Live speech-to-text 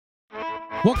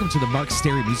Welcome to the Mark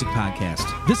Stary Music Podcast.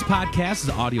 This podcast is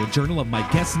an audio journal of my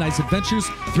guests and I's adventures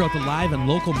throughout the live and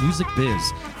local music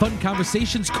biz. Fun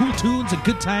conversations, cool tunes, and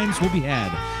good times will be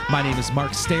had. My name is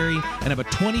Mark Stary, and I'm a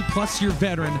 20-plus year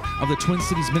veteran of the Twin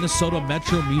Cities, Minnesota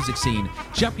metro music scene.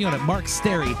 Check me out at Mark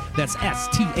Stary, that's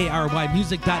STARY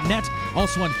music.net,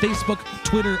 also on Facebook,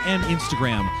 Twitter, and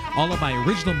Instagram. All of my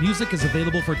original music is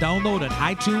available for download on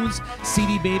iTunes,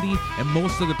 CD Baby, and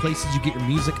most other places you get your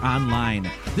music online.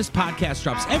 This podcast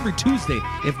drops every Tuesday,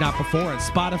 if not before, on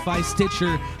Spotify,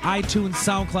 Stitcher, iTunes,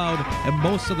 SoundCloud, and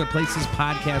most other places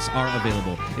podcasts are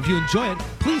available. If you enjoy it,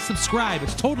 please subscribe.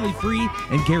 It's totally free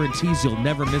and guarantees you'll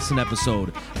never miss an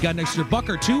episode. Got an extra buck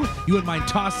or two you wouldn't mind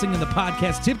tossing in the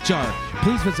podcast tip jar?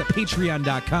 Please visit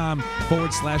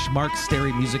patreon.com/Mark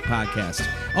Stary Music Podcast.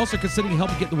 Also considering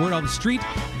helping get the word on the street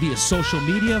via social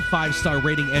media, 5-star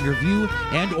rating and review,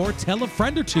 and or tell a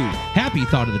friend or two. Happy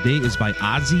Thought of the Day is by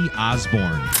Ozzy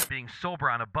Osbourne. Being sober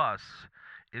on a bus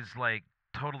is like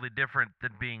totally different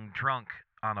than being drunk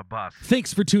on a bus.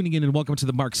 Thanks for tuning in and welcome to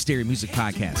the Mark Stary Music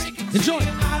Podcast. Enjoy.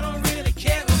 I don't really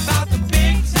care about the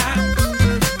big time.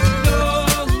 No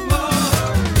more.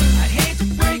 I hate to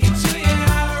break it to you,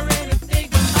 I already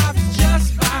think my life is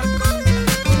just fine.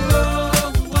 Whoa,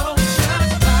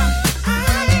 just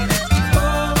fine.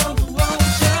 Whoa, just fine.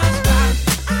 Whoa, just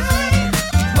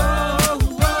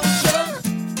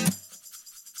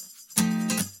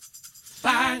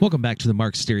fine. Welcome back to the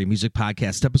Mark Stary Music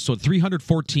Podcast, episode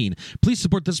 314. Please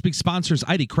support this week's sponsors,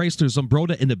 ID Chrysler,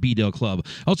 Zumbrota, and the B-Dale Club.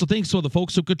 Also, thanks to all the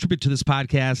folks who contribute to this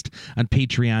podcast on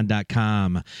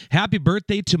Patreon.com. Happy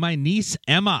birthday to my niece,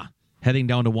 Emma, heading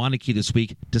down to Wanakee this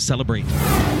week to celebrate.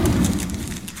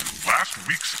 Last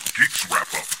week's Geeks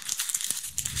Wrap-Up.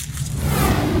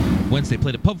 Wednesday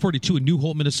played at Pub 42 in New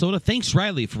Holt, Minnesota. Thanks,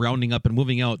 Riley, for rounding up and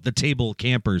moving out the table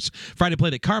campers. Friday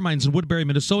played at Carmine's in Woodbury,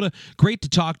 Minnesota. Great to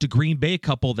talk to Green Bay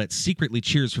couple that secretly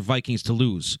cheers for Vikings to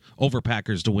lose, over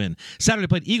Packers to win. Saturday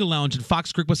played Eagle Lounge in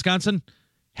Fox Creek, Wisconsin.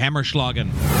 Hammerschlagen.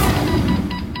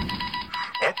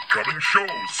 Upcoming shows.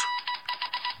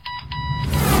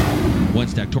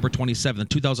 Wednesday, October 27th,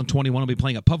 2021, I'll be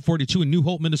playing at Pub 42 in New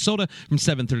Hope, Minnesota from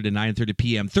 7:30 to 9:30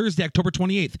 p.m. Thursday, October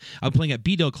 28th, I'll be playing at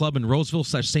B-Dale Club in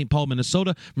Roseville/St. Paul,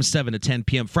 Minnesota from 7 to 10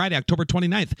 p.m. Friday, October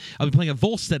 29th, I'll be playing at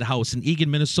Volstead House in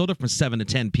Eagan, Minnesota from 7 to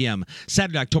 10 p.m.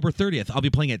 Saturday, October 30th, I'll be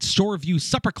playing at Shoreview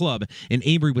Supper Club in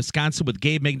Amory, Wisconsin with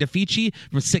Gabe Magnifici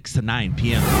from 6 to 9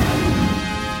 p.m.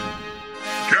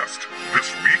 Guest this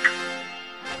week.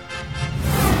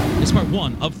 It's part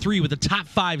one of 3 with the top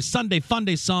 5 Sunday Fun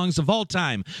Day songs of all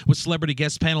time with celebrity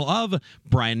guest panel of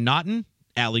Brian Naughton,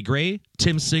 Allie Gray,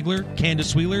 Tim Sigler,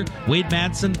 Candace Wheeler, Wade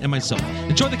Madsen, and myself.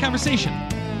 Enjoy the conversation.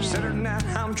 Saturday night,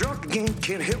 I'm drunk again,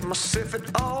 can't help myself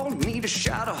at all. Need a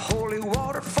shot of holy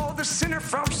water for the sinner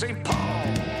from St.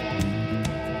 Paul.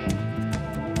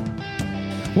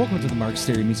 Welcome to the Mark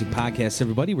Stary Music Podcast,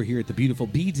 everybody. We're here at the beautiful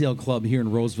B-Dale Club here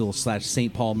in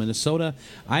Roseville/St. Paul, Minnesota.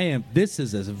 This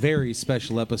is a very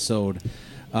special episode.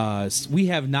 We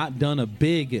have not done a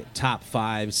big top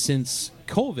 5 since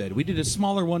COVID. We did a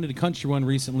smaller one, did a country one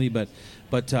recently, but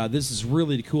this is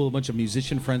really cool. A bunch of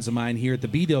musician friends of mine here at the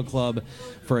B-Dale Club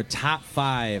for a top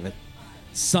 5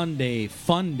 Sunday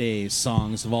Fun Day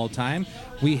songs of all time.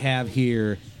 We have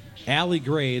here Allie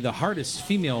Gray, the hardest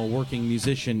female working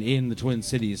musician in the Twin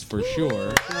Cities for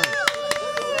sure.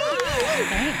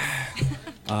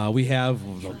 We have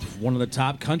one of the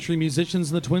top country musicians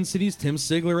in the Twin Cities, Tim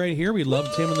Sigler, right here. We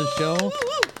love Tim on the show.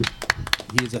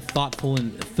 He has a thoughtful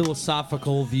and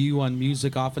philosophical view on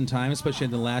music oftentimes, especially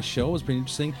in the last show. It was pretty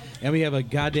interesting. And we have a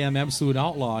goddamn absolute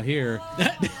outlaw here.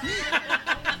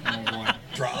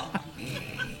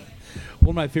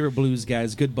 One of my favorite blues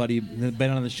guys, good buddy, been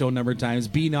on the show a number of times,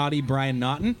 B Naughty, Brian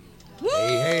Naughton.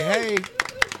 Hey.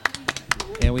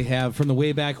 And we have from the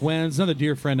way back whens, another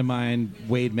dear friend of mine,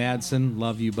 Wade Madsen.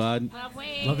 Love you, bud. Love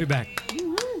Wade. Love you back.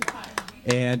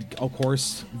 And, of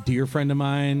course, dear friend of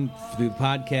mine through the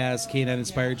podcast, K9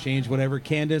 Inspired Change, whatever,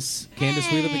 Candace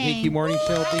Wheeler, the KQ Morning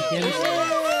Show. Thank you, Candace.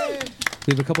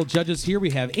 We have a couple judges here. We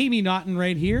have Amy Naughton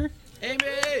right here. Amy.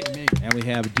 And we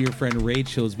have a dear friend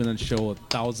Rachel, who's been on the show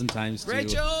 1,000 times, too.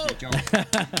 Rachel.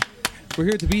 We're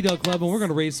here at the B-Dale Club, and we're going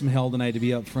to raise some hell tonight to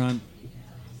be up front.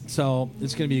 So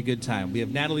it's going to be a good time. We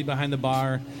have Natalie behind the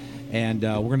bar, and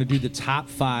we're going to do the top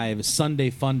 5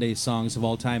 Sunday Fun Day songs of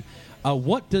all time.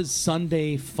 What does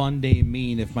Sunday Fun Day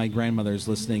mean if my grandmother's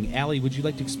listening? Allie, would you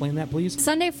like to explain that, please?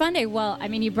 Sunday Fun Day, well, I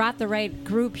mean, you brought the right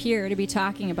group here to be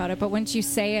talking about it, but wouldn't you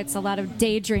say it's a lot of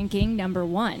day drinking, number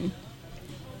 1?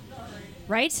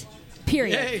 Right?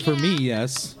 Period. For me,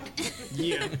 yes.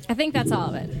 Yeah. I think that's all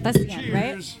of it. That's the end,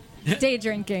 right? Day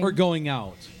drinking. Or going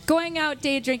out? Going out,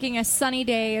 day drinking, a sunny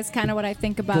day is kind of what I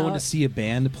think about. Going to see a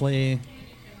band play?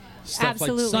 Stuff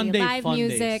Absolutely. like Sunday Live Fun Day,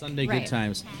 music, Sunday right. Good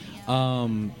Times.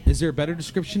 Is there a better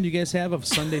description you guys have of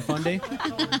Sunday Fun Day?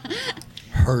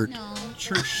 Hurt. No.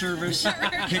 Church service,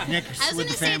 picnics I was with gonna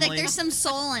the say family. like there's some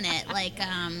soul in it. Like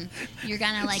you're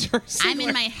gonna like I'm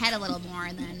in my head a little more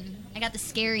than I got the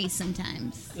scary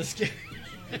sometimes.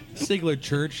 Sigler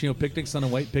Church, picnics on a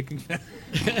white picnic.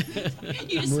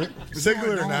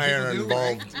 Sigler and I are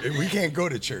involved. We can't go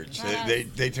to church. They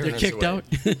turn They're us kicked away. out.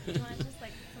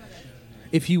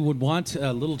 If you would want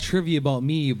a little trivia about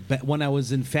me, when I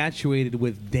was infatuated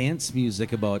with dance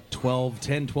music about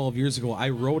 10, 12 years ago, I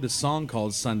wrote a song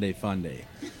called Sunday Fun Day.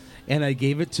 And I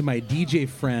gave it to my DJ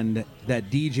friend that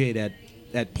DJ'd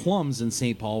at Plums in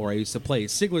St. Paul, where I used to play.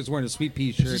 Sigler's wearing a Sweet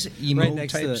Pea shirt. Is this emo right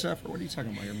next type to stuff, or what are you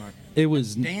talking about, Mark? It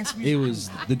was Dance it music? was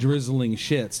the drizzling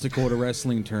shits, Dakota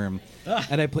wrestling term.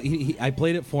 And I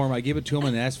played it for him. I gave it to him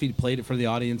and asked if he'd played it for the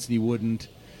audience, and he wouldn't.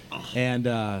 And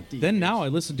then now I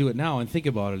listen to it now and think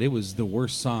about it. It was the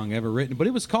worst song ever written. But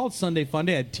it was called Sunday Fun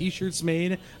Day. I had T-shirts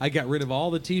made. I got rid of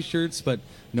all the T-shirts, but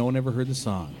no one ever heard the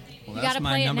song. Well, You that's gotta my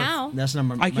play it number, now. That's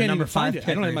number. I my can't number even find 5 it. I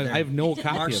pick don't have right my- there. I have no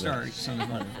copy Mark of it. Starr, Son of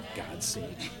Thunder. For God's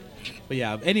sake. But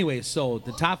yeah, anyway, so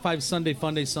the top 5 Sunday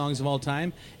Fun Day songs of all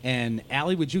time. And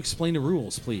Allie, would you explain the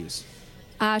rules, please?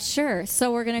 Sure.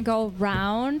 So we're gonna go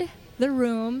round the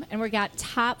room, and we got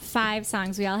top 5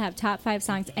 songs. We all have top 5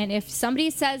 songs, and if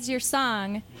somebody says your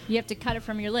song, you have to cut it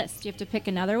from your list. You have to pick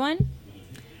another one.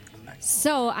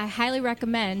 So I highly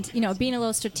recommend, being a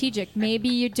little strategic. Maybe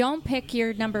you don't pick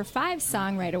your number 5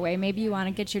 song right away. Maybe you want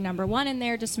to get your number 1 in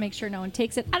there just to make sure no one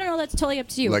takes it. I don't know. That's totally up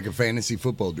to you. Like a fantasy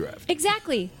football draft.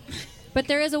 Exactly. But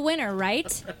there is a winner,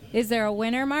 right? Is there a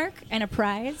winner, Mark, and a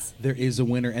prize? There is a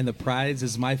winner, and the prize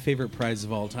is my favorite prize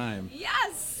of all time.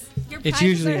 Yes. Your It's prizes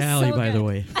usually are Allie, so by the good.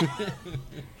 way.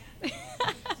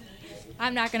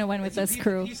 I'm not going to win with this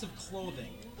crew. Piece of clothing.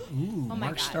 Ooh, Oh my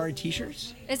Mark God. Starr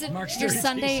T-shirts. Is it Mark your Starr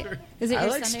Sunday? t-shirt. Is it I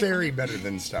your like Sunday? Starry better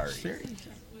than Starry.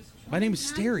 My name is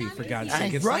Starry, for God's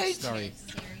sake. It's Right? not Starry.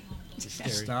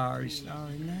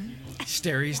 Starry night.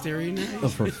 Starry night. Oh,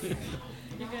 for-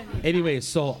 Anyway,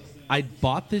 so I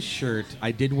bought this shirt.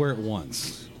 I did wear it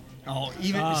once. Oh,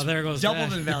 even Oh, it's there goes double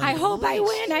that. the value. I hope I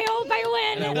win. I hope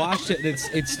I And I win. washed it, and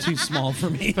it's too small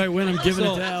for me. If I win, I'm giving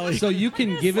it to Allie. So you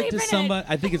can give it Sleep to in it. somebody.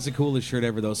 I think it's the coolest shirt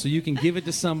ever, though. So you can give it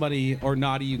to somebody, or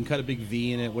Naughty. You can cut a big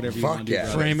V in it, whatever you Fuck want to do. yeah.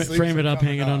 brother. Frame it up,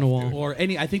 hang it on the wall. Or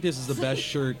any. I think this is the best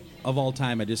shirt of all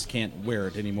time. I just can't wear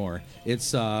it anymore.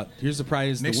 It's here's the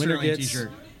prize. Nick the winner Sterling gets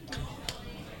T-shirt.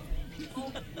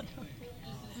 Oh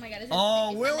my god, is it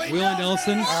Oh, Willie. Willie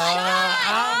Nelson.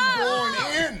 I'm going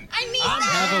in. I need that.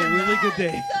 Have a really good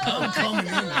day. I'm coming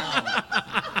in now.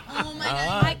 Oh my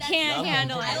god. I can't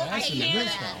handle it. I can't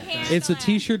handle It's a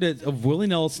T-shirt of Willie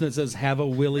Nelson that says "Have a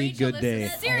Willie good day."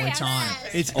 Oh, it's on.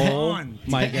 It's Oh on.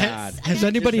 my God! Has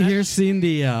anybody here seen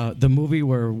the movie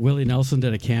where Willie Nelson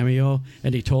did a cameo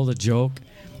and he told a joke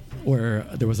where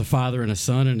there was a father and a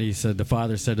son, and the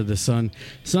father said to the son,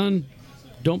 "Son,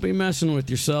 don't be messing with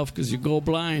yourself because you go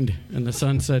blind." And the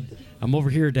son said, "I'm over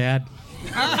here, Dad."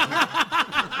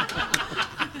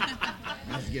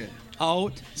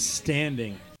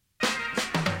 Outstanding.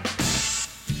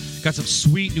 Got some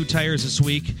sweet new tires this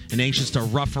week and anxious to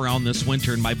rough around this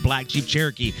winter in my black Jeep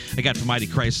Cherokee I got from Mighty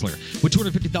Chrysler. With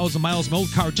 250,000 miles, my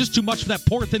old car just too much for that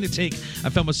poor thing to take. I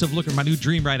found myself looking for my new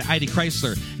dream ride at Mighty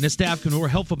Chrysler, and the staff can be more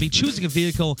helpful me choosing a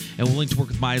vehicle and willing to work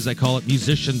with my, as I call it,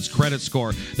 musician's credit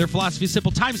score. Their philosophy is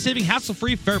simple: time-saving,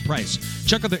 hassle-free, fair price.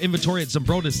 Check out their inventory at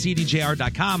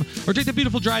ZambrotaCDJR.com or take the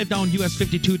beautiful drive down US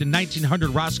 52 to 1900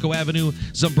 Roscoe Avenue,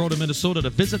 Zambroda, Minnesota to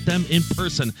visit them in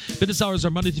person. Business hours are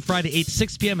Monday through Friday, 8 to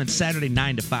 6 p.m. and Saturday,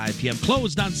 9 to 5 p.m.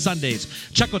 Closed on Sundays.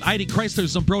 Check out ID Chrysler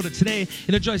Zambroda today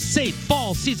and enjoy a safe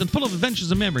fall season full of adventures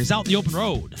and memories out in the open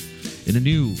road in a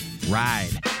new ride.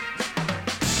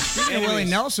 Speaking of Willie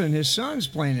Nelson, his son's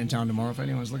playing in town tomorrow. If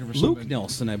anyone's looking for Luke something.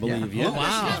 Nelson, I believe. Yeah.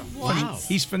 Wow.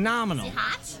 He's phenomenal.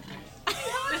 hot?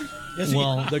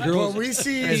 Well, The Well, girls. we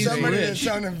see He's somebody rich.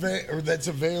 that's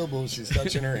available. She's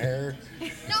touching her hair. No.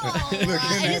 at But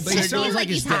he It sounds feels like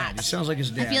his he's dad. hot. He sounds like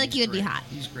his dad. I feel like he would be He's hot.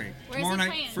 great. He's great. Where's Tomorrow he night,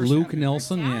 playing? first Luke Saturday.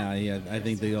 Nelson, yeah, I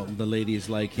think the ladies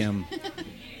like him.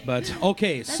 But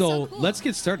okay, so so cool. let's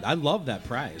get started. I love that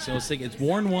prize. I was thinking it's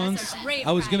worn once. great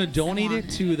I was gonna prize. donate it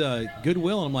to the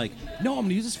Goodwill, and I'm like, no, I'm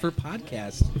gonna use this for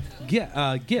podcast gift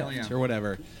yeah. or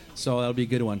whatever. So that'll be a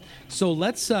good one. So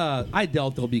let's. I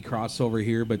doubt there'll be crossover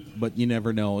here, but you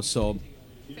never know. So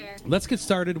Fair. let's get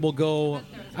started. We'll go.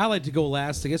 I like to go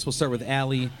last. I guess we'll start with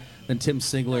Allie, then Tim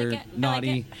Sigler, I like it.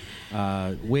 Naughty,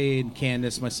 Wade,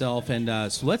 Candace, myself,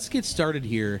 and so let's get started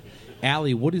here.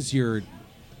 Allie, what is your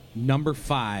number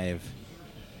 5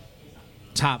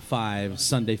 top 5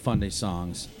 Sunday Funday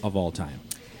songs of all time?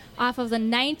 Off of the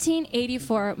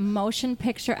 1984 motion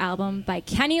picture album by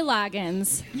Kenny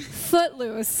Loggins,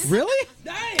 Footloose. Really?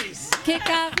 Nice. Kick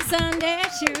off the Sunday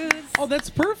shoes. Oh, that's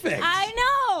perfect. I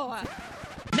know.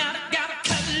 Now I gotta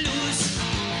cut loose,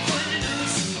 put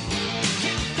loose,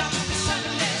 kick off the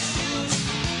Sunday shoes.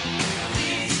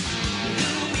 Please,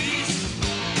 Louise,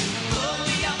 pull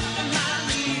me up on my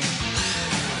knees.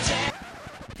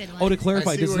 Good one. Oh, to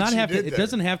clarify, I it see does what not you have to. did It there.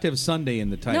 doesn't have to have Sunday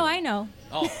in the title. No, I know.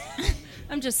 Oh,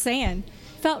 I'm just saying.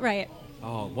 Felt right.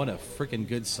 oh, what a freaking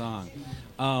good song.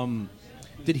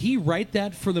 Did he write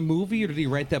that for the movie, or did he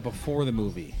write that before the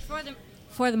movie?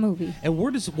 For the movie. And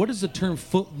what does the term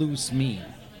 "footloose" mean?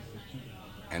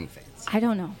 And fans. I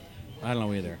don't know. I don't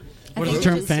know either. What does the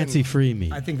term fancy free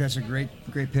mean? I think that's a great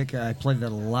pick. I played that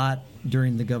a lot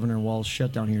during the Governor Walz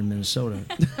shutdown here in Minnesota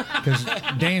because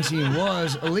dancing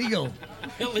was illegal.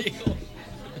 Illegal.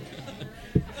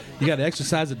 You got to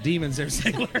exercise the demons there,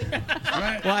 Ziegler.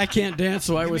 Well, I can't dance,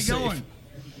 so I was Get me safe. going.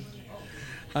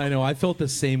 I know. I felt the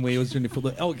same way. It was during the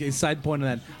football. Oh, okay, side point on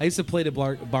that. I used to play at a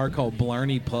bar called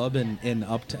Blarney Pub in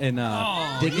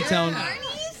Dickeytown.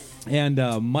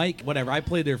 And Mike, whatever, I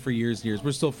played there for years and years.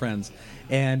 We're still friends.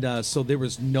 And so there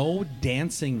was no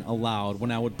dancing allowed when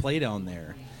I would play down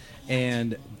there.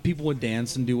 And people would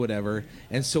dance and do whatever.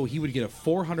 And so he would get a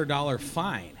 $400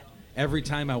 fine every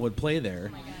time I would play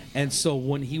there. And so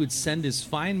when he would send his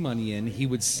fine money in, he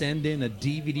would send in a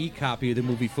DVD copy of the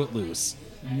movie Footloose.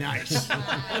 Nice.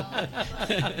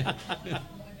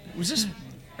 Was this?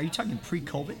 Are you talking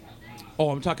pre-COVID? Oh,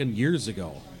 I'm talking years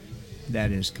ago.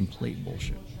 That is complete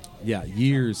bullshit. Yeah,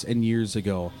 years and years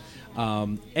ago.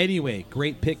 Anyway,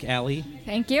 great pick, Allie.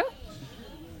 Thank you.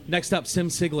 Next up, Sim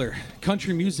Sigler,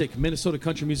 country music, Minnesota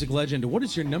country music legend. What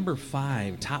is your number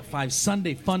 5, top 5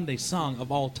 Sunday Funday song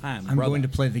of all time? I'm brother? going to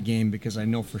play the game because I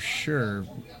know for sure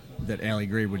that Allie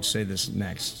Gray would say this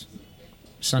next.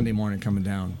 Sunday Morning Coming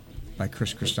Down by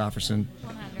Chris Christopherson.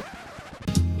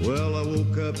 Well, I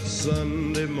woke up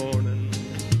Sunday morning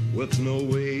with no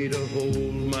way to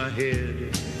hold my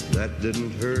head. That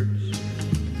didn't hurt.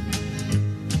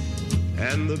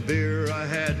 And the beer I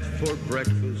had for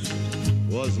breakfast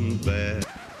wasn't bad.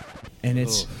 And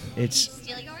it's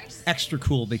Steely Yours? extra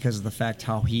cool because of the fact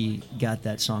how he got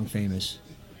that song famous.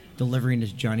 Delivering to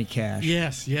Johnny Cash.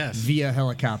 Yes, yes. Via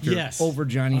helicopter. Yes. Over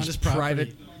Johnny's On his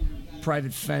property.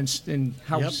 private fenced-in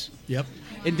house. Yep.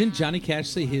 And didn't Johnny Cash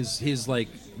say his like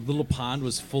little pond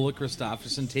was full of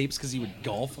Christopherson tapes because he would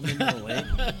golf them into the lake?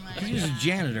 He was a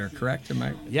janitor, correct?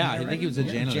 Yeah, I think he was a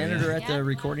janitor, Janitor yeah. at the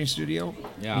recording studio.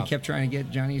 Yeah. He kept trying to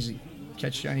get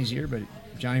catch Johnny's ear, but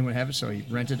Johnny wouldn't have it, so he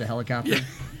rented a helicopter.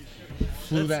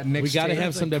 Flew that mix. We got to have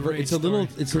That's some a diversity. great It's a little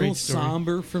story. it's a Great little story.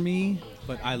 somber for me,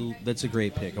 but that's a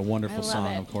great pick, a wonderful I love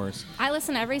song, it. of course. I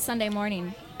listen every Sunday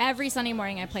morning. Every Sunday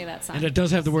morning I play that song. And it does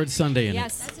have the word Sunday in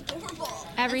Yes. That's adorable.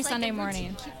 Every That's like Sunday a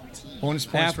morning. Bonus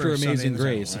points After for Sunday Amazing in the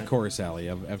Title, Grace, right? of course, Allie,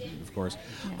 of course.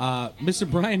 Mr.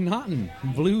 Brian Naughton,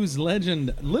 blues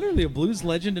legend, literally a blues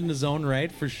legend in his own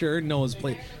right, for sure. Noah's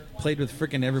played with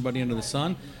freaking everybody under the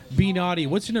sun. Be Naughty,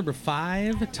 what's your number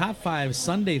 5? Top 5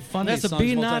 Sunday Funday That's a songs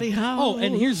Be of all time? Naughty House Oh,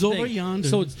 and here's the over thing. yonder.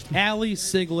 So it's Allie,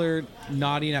 Sigler,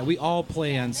 Naughty, and I. We all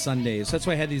play on Sundays. That's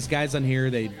why I had these guys on here.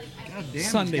 They God damn,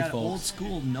 Sunday he's got an folks. old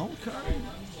school note card.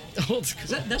 Old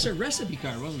school. That's a recipe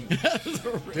card, wasn't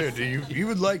it? Dude, you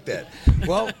would like that.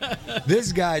 Well,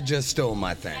 this guy just stole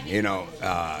my thing. You know,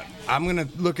 I'm going to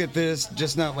look at this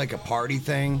just not like a party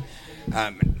thing.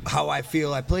 How I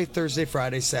feel. I play Thursday,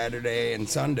 Friday, Saturday, and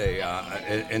Sunday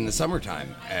in the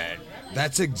summertime.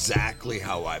 That's exactly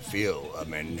how I feel. I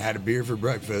mean, had a beer for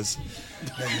breakfast.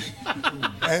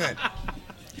 And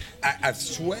I've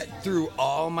sweat through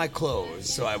all my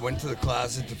clothes, so I went to the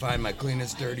closet to find my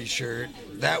cleanest dirty shirt.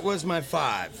 That was my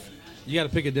 5. You got to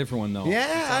pick a different one, though.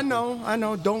 Yeah, I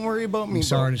know. Don't worry about me. I'm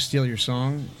sorry bro. to steal your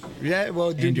song. Yeah,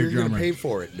 well, dude, your you're going to drummer. pay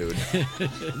for it, dude.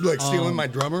 Like stealing my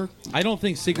drummer? I don't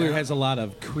think Sigler has a lot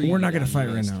of creed. We're not going on to fight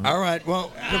the right list. now. All right,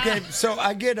 well, okay, so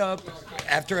I get up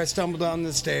after I stumble down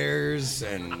the stairs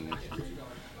and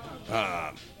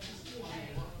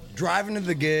driving to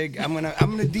the gig. I'm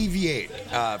gonna deviate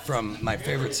from my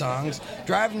favorite songs.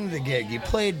 Driving to the gig, you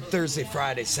played Thursday,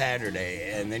 Friday,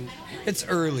 Saturday, and then it's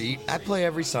early. I play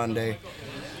every Sunday.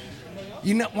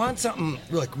 You want something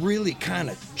like really kind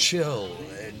of chill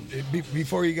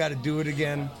before you got to do it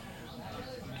again.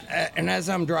 And as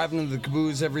I'm driving to the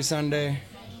caboose every Sunday,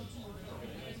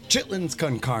 Chitlins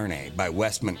Con Carne by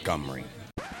Wes Montgomery.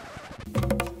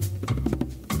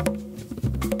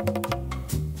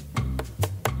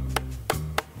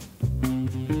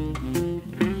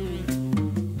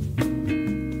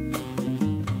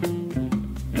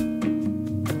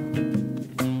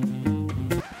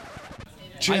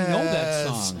 Just, I know that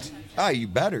song. Ah, you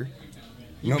better.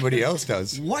 Nobody else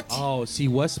does. What? Oh, see,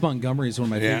 Wes Montgomery is one of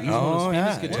my favorite. He's one of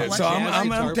those famous guitar So I'm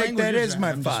guitar gonna take that language as is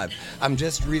my that? 5. I'm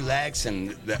just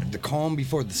relaxing, the calm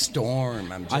before the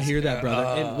storm. I'm just, I hear that,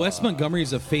 brother. And Wes Montgomery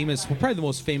is a famous, well, probably the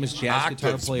most famous jazz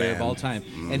guitar Octaves player of band. all time.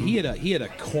 And he had a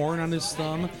corn on his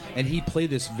thumb, and he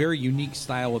played this very unique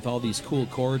style with all these cool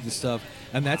chords and stuff.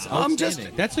 And that's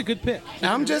outstanding. That's a good pick.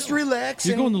 I'm just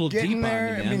relaxing. You're going a little getting deep on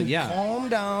there. me, man, but yeah. Calm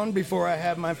down before I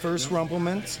have my first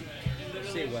rumplements.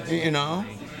 You know.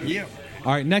 Yeah.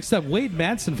 All right, next up, Wade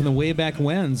Madsen from the Wayback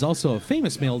Wens, also a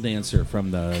famous male dancer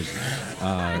from the.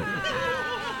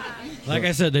 Like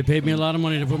I said, they paid me a lot of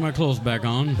money to put my clothes back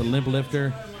on. The Limp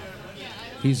Lifter.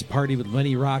 He's partied with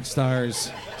many rock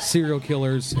stars, serial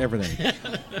killers, everything.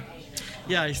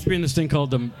 Yeah, I used to be in this thing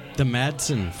called the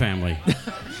Madsen family.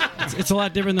 It's a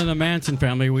lot different than the Manson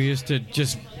family. We used to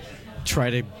just try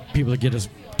to people to get us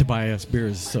to buy us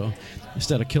beers, so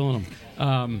instead of killing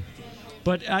them.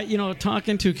 But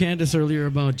talking to Candace earlier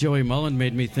about Joey Mullen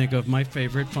made me think of my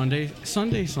favorite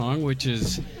Sunday song, which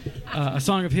is a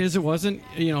song of his. It wasn't,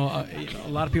 a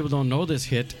lot of people don't know this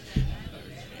hit.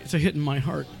 It's a hit in my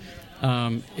heart.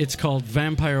 It's called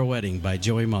 "Vampire Wedding" by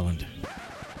Joey Mullen.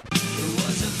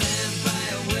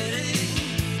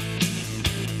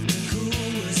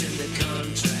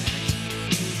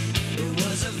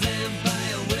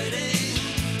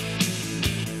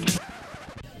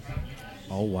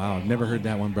 Oh, wow. I've never heard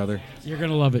that one, brother. You're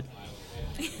going to love it.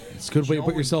 It's a good way to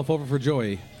put yourself over for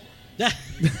Joey.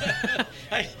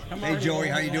 Hey, Joey,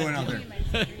 how you doing out there?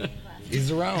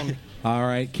 He's around. All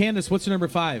right. Candace, what's your number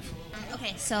 5?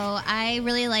 Okay, so I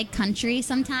really like country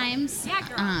sometimes. Yeah,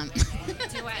 girl.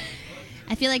 Do it.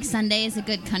 I feel like Sunday is a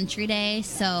good country day,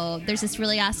 so there's this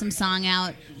really awesome song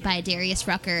out by Darius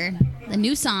Rucker, the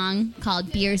new song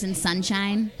called Beers and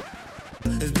Sunshine.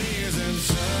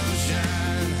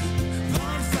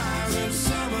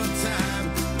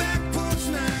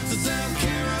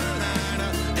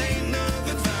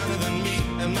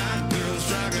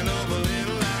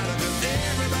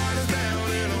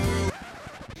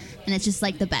 And it's just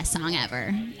like the best song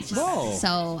ever. It's just so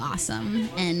awesome.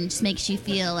 And just makes you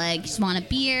feel like you just want a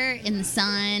beer in the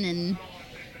sun and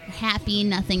happy,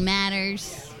 nothing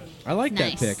matters. I like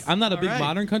Nice. that pick. I'm not a big right.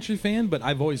 modern country fan, but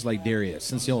I've always liked Darius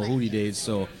since the old Hootie days.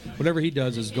 So whatever he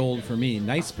does is gold for me.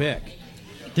 Nice pick.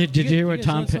 Did you hear you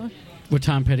guys know what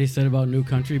Tom Petty said about new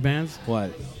country bands?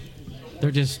 What?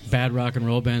 They're just bad rock and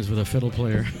roll bands with a fiddle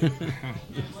player.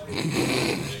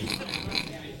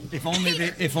 If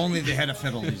only they had a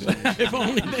fiddle. If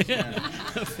only they had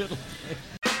a fiddle.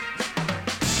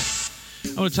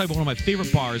 I want to tell you about one of my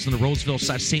favorite bars in the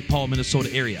Roseville/St. Paul,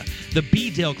 Minnesota area. The B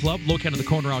Dale Club, located on the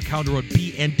corner on County Road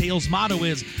B. And Dale's motto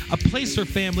is a place for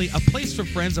family, a place for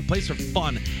friends, a place for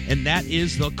fun. And that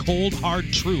is the cold,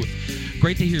 hard truth.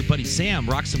 Great to hear buddy Sam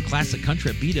rock some classic country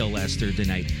at B Dale last Thursday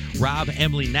night. Rob,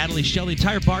 Emily, Natalie, Shelley,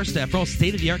 entire bar staff are all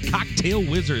state-of-the-art cocktail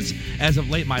wizards. As of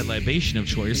late, my libation of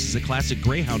choice is a classic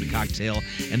Greyhound cocktail.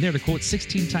 And there to quote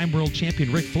 16-time world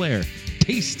champion Ric Flair,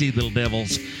 tasty little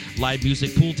devils. Live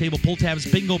music, pool table, pull tabs,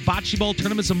 bingo, bocce ball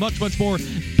tournaments, and much, much more.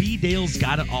 B-Dale's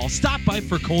got it all. Stop by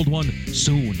for a cold one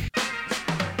soon.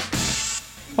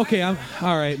 Okay, all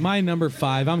right. My number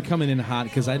 5. I'm coming in hot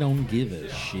because I don't give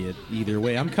a shit either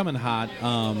way. I'm coming hot.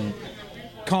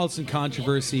 Call it some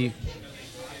controversy.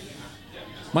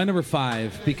 My number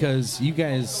 5, because you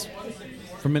guys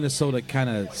from Minnesota kind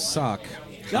of suck.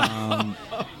 I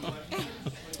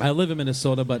live in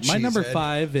Minnesota, but my number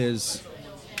 5 is...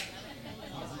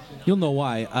 You'll know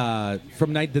why.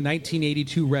 From the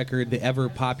 1982 record, the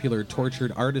ever-popular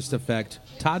Tortured Artist Effect,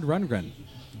 Todd Rundgren.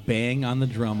 Bang on the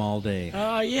drum all day.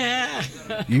 Oh, yeah.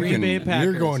 Green Bay Packers.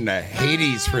 You're going to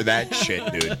Hades for that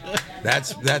shit, dude.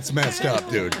 That's messed up,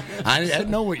 dude. I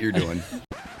know what you're doing.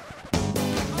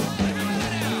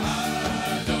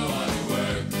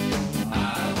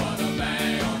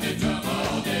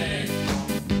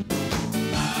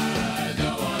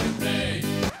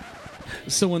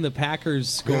 So when the Packers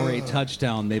score a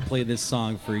touchdown, they play this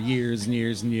song for years and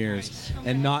years and years,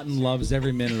 and Naughton loves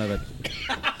every minute of it.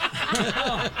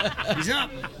 He's up.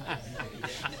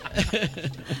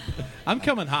 I'm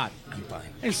coming hot. I'm fine.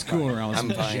 I'm screwing around with I'm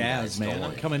some fine, jazz, guys, don't man.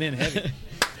 I'm worry. coming in heavy.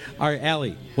 All right,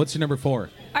 Allie, what's your number 4?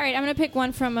 All right, I'm going to pick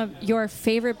one from your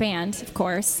favorite band, of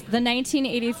course. The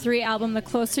 1983 album, The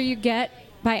Closer You Get,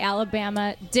 by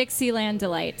Alabama, Dixieland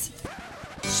Delight.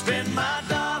 Spend my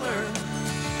dollar,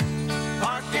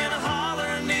 park in a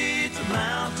holler, needs a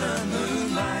mountain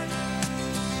moonlight.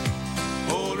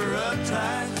 Hold her up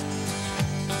tight,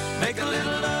 make a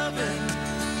little loving,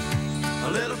 a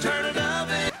little turn it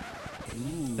oven.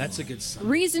 That's a good song.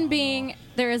 Reason being,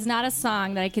 there is not a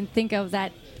song that I can think of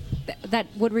that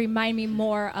would remind me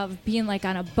more of being like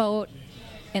on a boat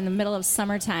in the middle of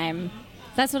summertime.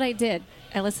 That's what I did.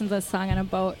 I listened to this song on a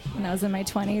boat when I was in my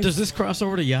 20s. Does this cross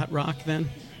over to yacht rock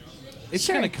then? It's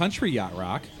Sure. kind of country yacht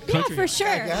rock. Yeah, for sure.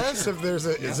 I guess if there's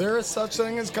is there a such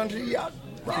thing as country yacht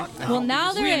rock now? Well,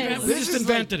 now there is. We just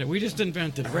invented it. We just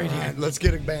invented it right All here. right, let's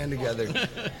get a band together.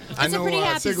 I know pretty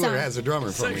happy Sigler song. has a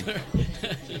drummer for me.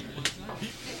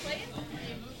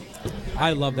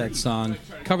 I love that song.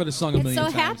 Cover the song a It's million so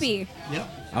times. happy.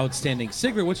 Outstanding.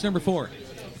 Sigler, what's number 4?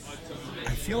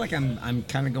 I feel like I'm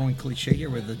kind of going cliche here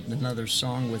with another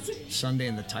song with Sunday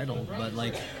in the title, but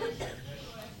like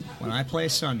when I play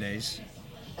Sundays,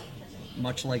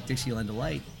 much like Dixieland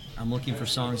Delight, I'm looking for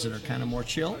songs that are kind of more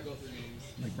chill.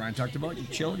 Like Brian talked about, you're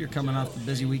chill, you're coming off a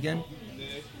busy weekend,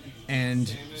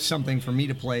 and something for me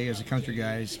to play as a country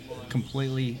guy is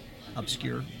completely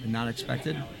obscure and not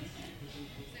expected.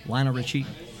 Lionel Richie,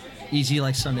 Easy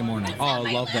Like Sunday Morning. Oh,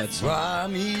 I love that song.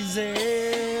 I'm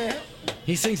easy.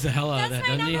 He sings the hell out of that,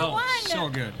 doesn't he? So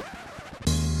good.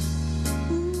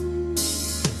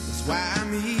 That's why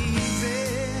I'm easy.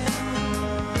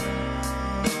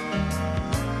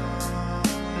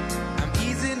 I'm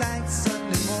easy like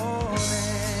Sunday morning.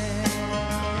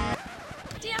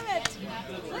 Damn it.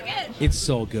 Look at it. It's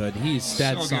so good. That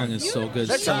So song good. is so good.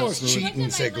 That's so almost smooth. cheating,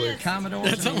 Sigler.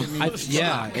 Commodores.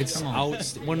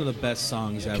 It's one of the best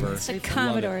songs ever. The Love it.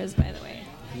 Commodores, by the way.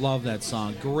 Love that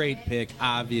song. Great pick.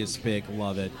 Obvious pick.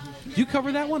 Love it. Do you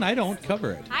cover that one? I don't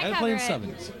cover it. I play in cover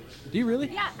it. 7s. Do you really?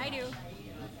 Yeah, I do.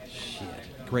 Shit.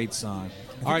 Great song.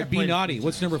 All right, Be played- Naughty.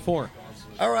 What's number 4?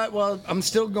 All right, well, I'm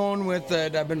still going with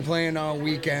it. I've been playing all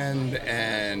weekend,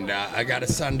 and I got a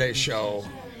Sunday show,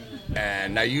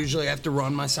 and I usually have to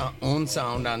run my own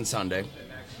sound on Sunday.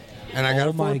 And I got Oh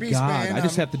a my four-piece God. band. I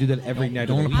just have to do that every night.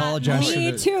 Don't of the week. apologize Me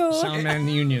to the too.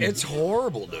 Soundman Union. It's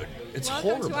horrible, dude. It's Welcome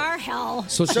horrible. to our hell.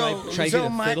 So should I get a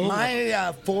my fiddle?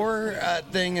 my 4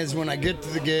 thing is when I get to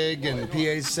the gig and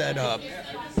PA's set up,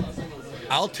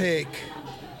 I'll take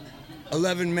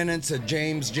 11 minutes of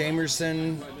James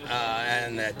Jamerson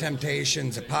and the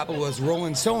Temptations of Papa Was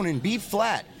Rolling Stone in B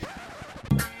flat.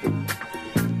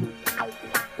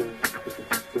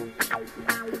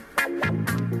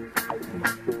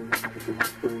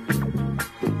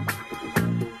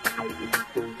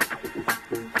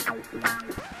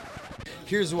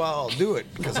 Here's why I'll do it,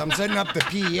 because I'm setting up the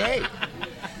PA.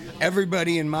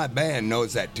 Everybody in my band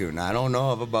knows that tune. I don't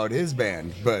know about his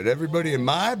band, but everybody in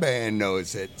my band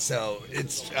knows it. So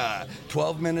it's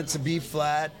 12 minutes of B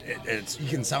flat. You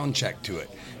can sound check to it.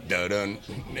 Dun-dun.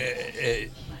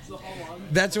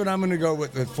 That's what I'm going to go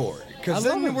with 4. Because I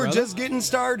love then it, we're brother. just getting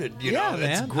started. You Yeah, know,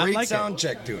 man. it's I great like it. sound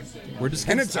check tune. We're just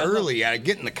And gonna- it's I love- early.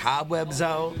 Getting the cobwebs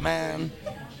out, man.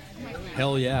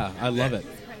 Hell yeah. I love it.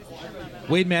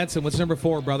 Wade Madsen, what's number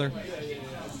 4, brother?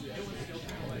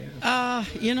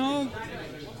 You know,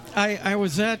 I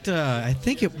was at, I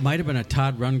think it might have been a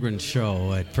Todd Rundgren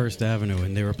show at First Avenue,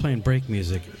 and they were playing break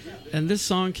music. And this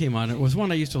song came on. It was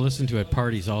one I used to listen to at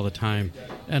parties all the time.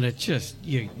 And it just,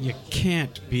 you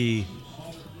can't be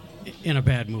in a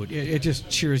bad mood. It just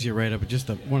cheers you right up. It's just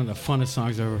one of the funnest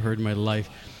songs I've ever heard in my life.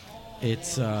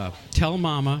 It's Tell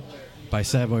Mama by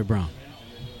Savoy Brown.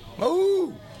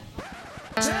 Ooh.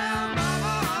 Tell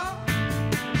mama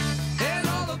and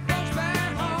all the folks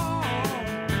back home.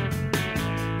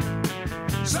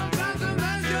 Sometimes a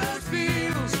man just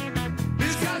feels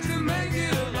he's got to make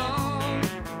it alone.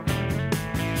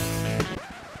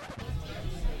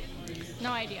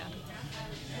 No idea.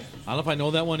 I don't know if I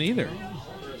know that one either.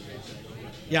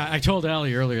 Yeah, I told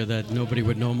Allie earlier that nobody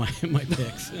would know my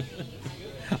picks.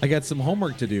 I got some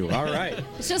homework to do. All right.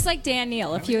 It's just like Dan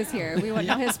Neal. If he was here, we wouldn't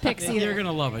know his picks either. You're going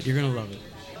to love it. You're going to love it.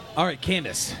 All right,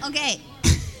 Candace. Okay.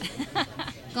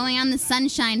 Going on the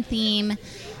sunshine theme,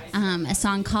 a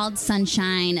song called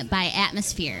Sunshine by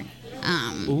Atmosphere.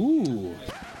 Ooh.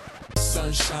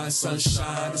 Sunshine,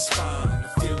 sunshine is fine.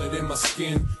 I feel it in my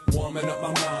skin, warming up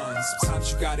my mind.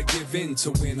 Sometimes you gotta give in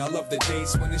to win. I love the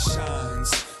days when it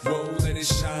shines. Whoa, let it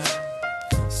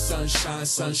shine. Sunshine,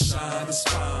 sunshine is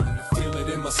fine. I feel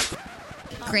it in my skin.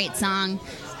 Great song.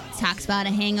 Talks about a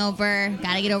hangover.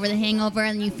 Got to get over the hangover,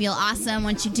 and you feel awesome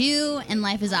once you do, and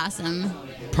life is awesome.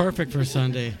 Perfect for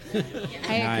Sunday. I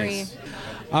agree. Nice.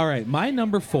 All right, my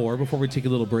number 4, before we take a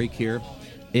little break here,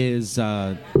 is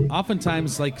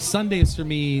oftentimes, like, Sundays for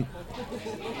me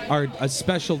are a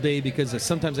special day because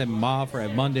sometimes I'm off or I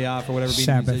have Monday off or whatever, being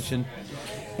Sabbath. a musician.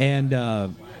 And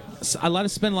so I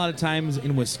spend a lot of times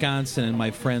in Wisconsin, and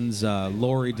my friends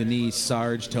Lori, Denise,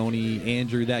 Sarge, Tony,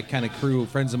 Andrew, that kind of crew,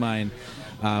 friends of mine,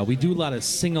 we do a lot of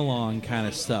sing-along kind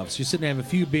of stuff. So you're sitting there, have a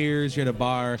few beers, you're at a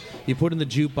bar, you put in the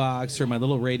jukebox or my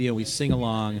little radio, we sing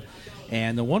along.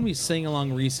 And the one we sang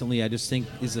along recently, I just think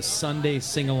is a Sunday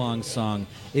sing-along song,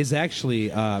 is actually,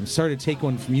 started to take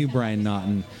one from you, Brian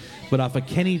Naughton, but off of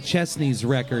Kenny Chesney's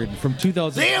record from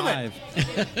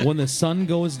 2005, When the Sun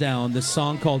Goes Down, the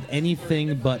song called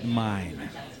Anything But Mine.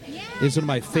 It's one of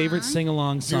my favorite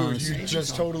sing-along songs. Dude, you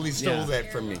just totally stole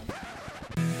that from me.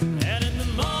 And in the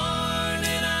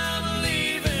morning I'm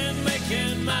leaving,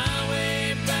 making my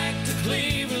way back to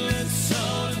Cleveland.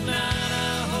 So tonight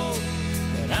I hope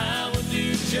that I will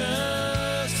do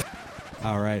just.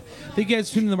 All right. Thank you guys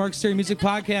for tuning in to the Mark Sterry Music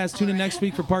Podcast. Tune in next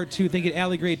week for part 2. Thank you to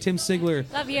Allie Gray, Tim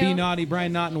Sigler, Love you. B. Naughty,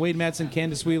 Brian Naughton, Wade Matson,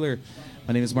 Candace Wheeler.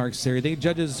 My name is Mark Sterry. Thank you,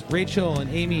 judges Rachel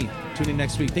and Amy. Tune in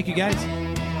next week. Thank you, guys.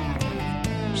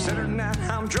 Saturday night,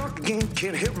 I'm drunk again,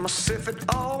 can't help myself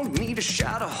at all. Need a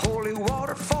shot of holy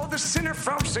water for the sinner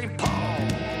from St. Paul.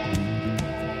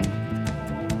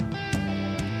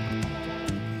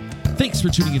 Thanks for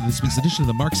tuning in to this week's edition of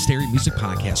the Mark Sterry Music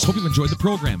Podcast. Hope you've enjoyed the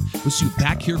program. We'll see you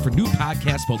back here for new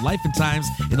podcasts about life and times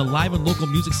in the live and local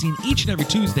music scene each and every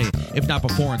Tuesday, if not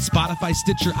before, on Spotify,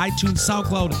 Stitcher, iTunes,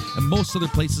 SoundCloud, and most other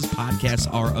places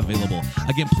podcasts are available.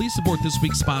 Again, please support this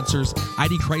week's sponsors,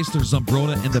 ID Chrysler,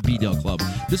 Zumbrota, and the B-Dale Club.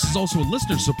 This is also a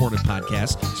listener-supported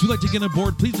podcast, so if you'd like to get on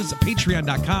board, please visit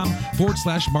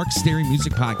patreon.com/Mark Sterry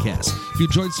Music Podcast. If you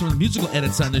enjoyed some of the musical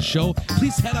edits on this show,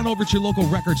 please head on over to your local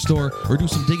record store or do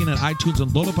some digging on iTunes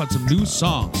and load up on some new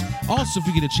songs. Also, if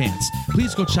you get a chance,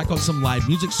 please go check out some live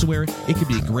music. Swear it could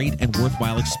be a great and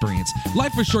worthwhile experience.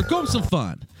 Life is short. Go have some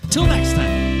fun. Till next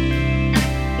time.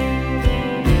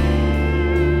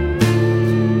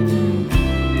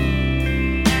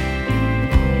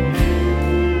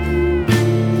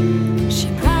 She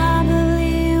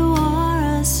probably wore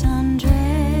a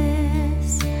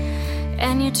sundress,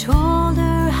 and you told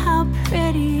her how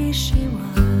pretty she was.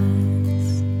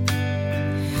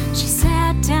 She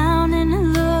sat down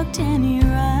and looked in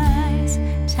your eyes.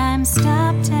 Time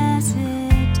stopped as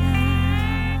it does.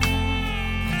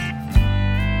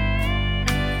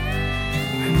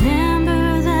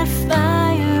 Remember that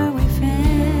fire we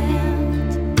felt?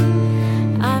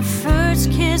 Our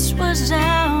first kiss was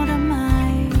out of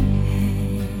my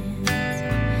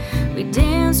hands. We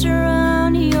danced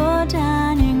around your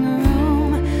dining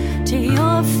room to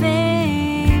your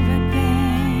favorite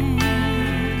band.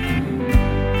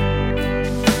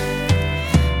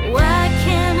 Why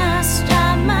can't I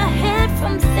stop my head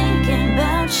from thinking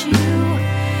about you?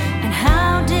 And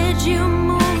how did you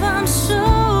move on so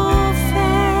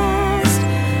fast?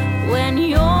 When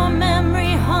your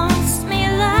memory haunts me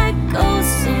like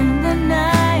ghosts in the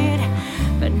night.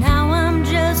 But now I'm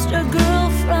just a girl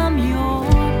from your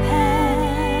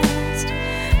past.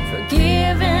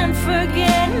 Forgive and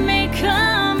forget may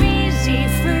come easy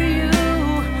for you,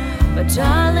 but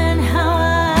darling, how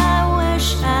I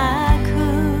wish I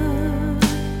could.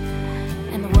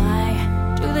 And why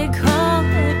do they call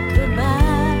it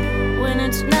goodbye when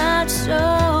it's not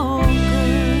so good?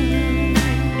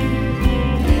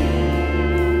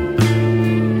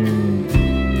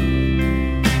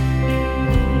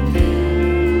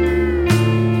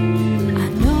 I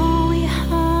know we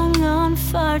hung on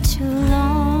far too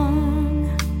long.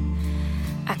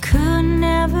 I could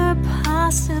never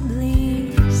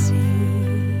possibly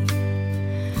see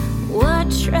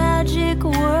what tragic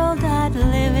world I'd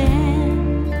live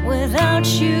in without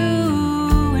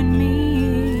you and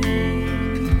me.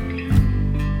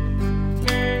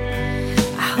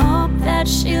 I hope that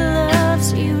she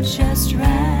loves you just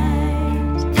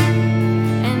right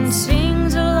and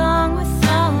sings along with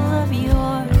all of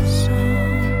your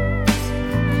songs.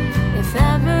 If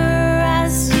ever I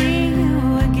see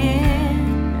you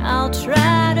again, I'll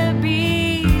try to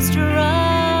be strong.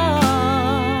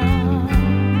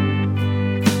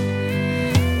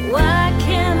 Why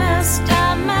can't I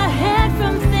stop my head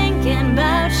from thinking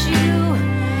about you?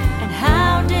 And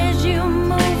how did you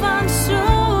move on so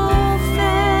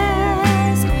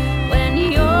fast? When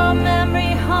your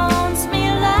memory haunts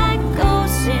me like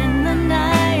ghosts in the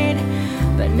night.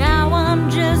 But now I'm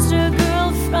just a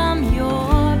girl from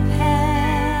your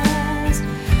past.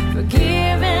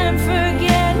 Forgive and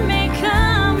forget may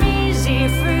come easy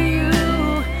for you,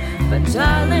 but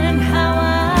darling, how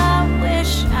I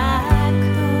wish I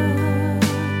could.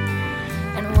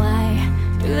 And why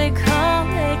do they call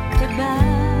it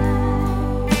goodbye?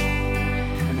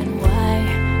 And why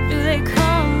do they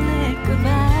call it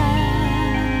goodbye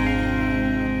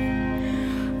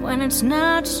when it's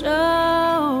not so